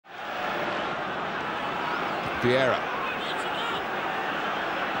Vieira.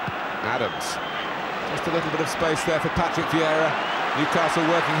 Adams. Just a little bit of space there for Patrick Vieira. Newcastle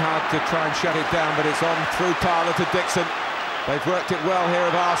working hard to try and shut it down, but it's on through Parler to Dixon. They've worked it well here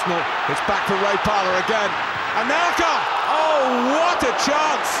of Arsenal. It's back for Ray Parler again. Anelka! Oh, what a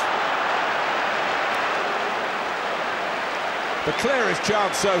chance! The clearest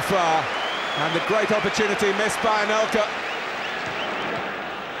chance so far, and the great opportunity missed by Anelka.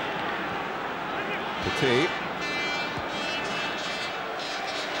 Petit.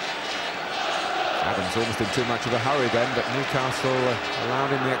 Adams almost in too much of a hurry then, but Newcastle allowed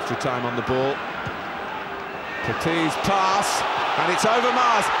him the extra time on the ball. Petit's pass, and it's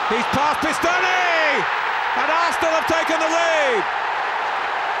Overmars. He's passed Pistoni! And Arsenal have taken the lead!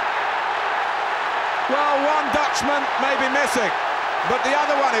 Well, one Dutchman may be missing, but the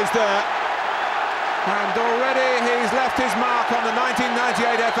other one is there. And already he's left his mark on the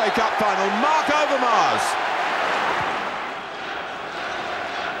 1998 FA Cup final. Marc Overmars.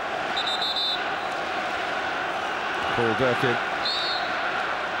 Paul Bergkamp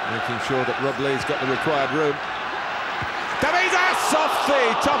making sure that Rob Lee's got the required room. Davies off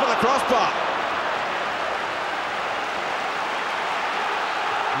the top of the crossbar.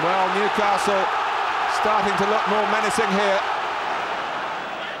 Well, Newcastle starting to look more menacing here.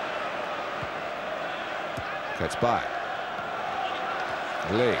 Gets by.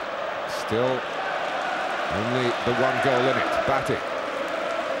 Lee, still only the one goal in it. Batty.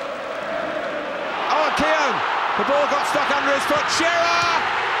 Oh, Keown! The ball got stuck under his foot. Shearer!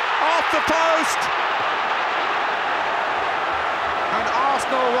 Off the post! And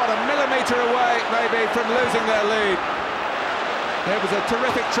Arsenal, what, a millimetre away, maybe, from losing their lead. It was a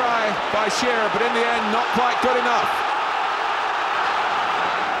terrific try by Shearer, but in the end, not quite good enough.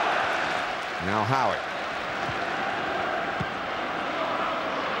 Now Howitt.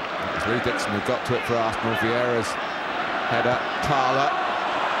 It was Lee Dixon who got to it for Arsenal. Vieira's header, Parler.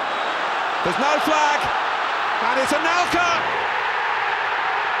 There's no flag, and it's Anelka.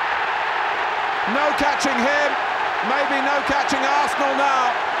 No catching him, maybe no catching Arsenal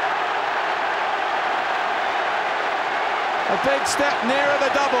now. A big step nearer the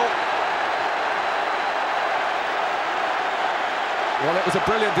double. Well, it was a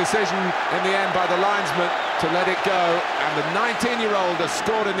brilliant decision in the end by the linesman to let it go, and the 19-year-old has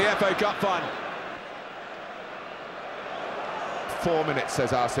scored in the FA Cup final. 4 minutes,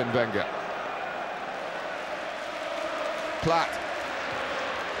 says Arsene Wenger. Platt.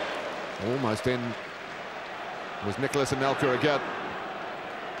 Almost in was Nicolas Anelka again.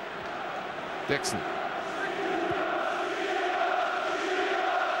 Dixon.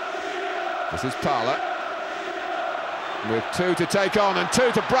 This is Parler, with two to take on and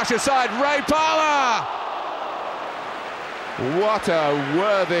two to brush aside. Ray Parler! What a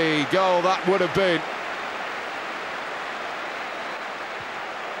worthy goal that would have been.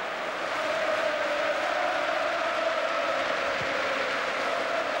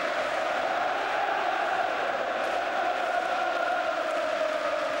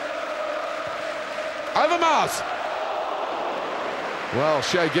 Overmars! Well,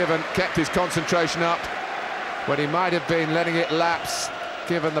 Shay Given kept his concentration up when he might have been letting it lapse,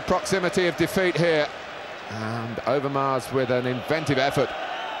 given the proximity of defeat here. And Overmars with an inventive effort.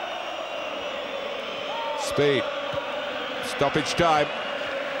 Speed. Stoppage time.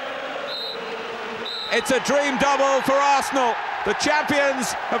 It's a dream double for Arsenal. The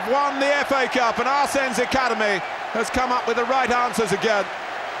champions have won the FA Cup, and Arsene's academy has come up with the right answers again.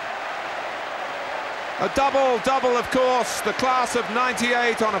 A double-double, of course, the class of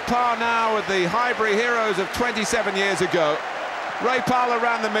 '98 on a par now with the Highbury heroes of 27 years ago. Ray Parler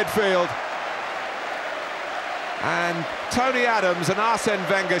ran the midfield. And Tony Adams and Arsene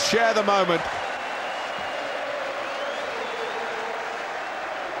Wenger share the moment.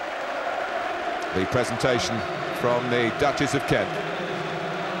 The presentation from the Duchess of Kent.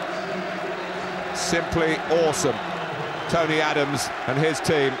 Simply awesome. Tony Adams and his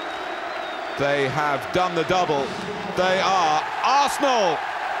team. They have done the double. They are Arsenal.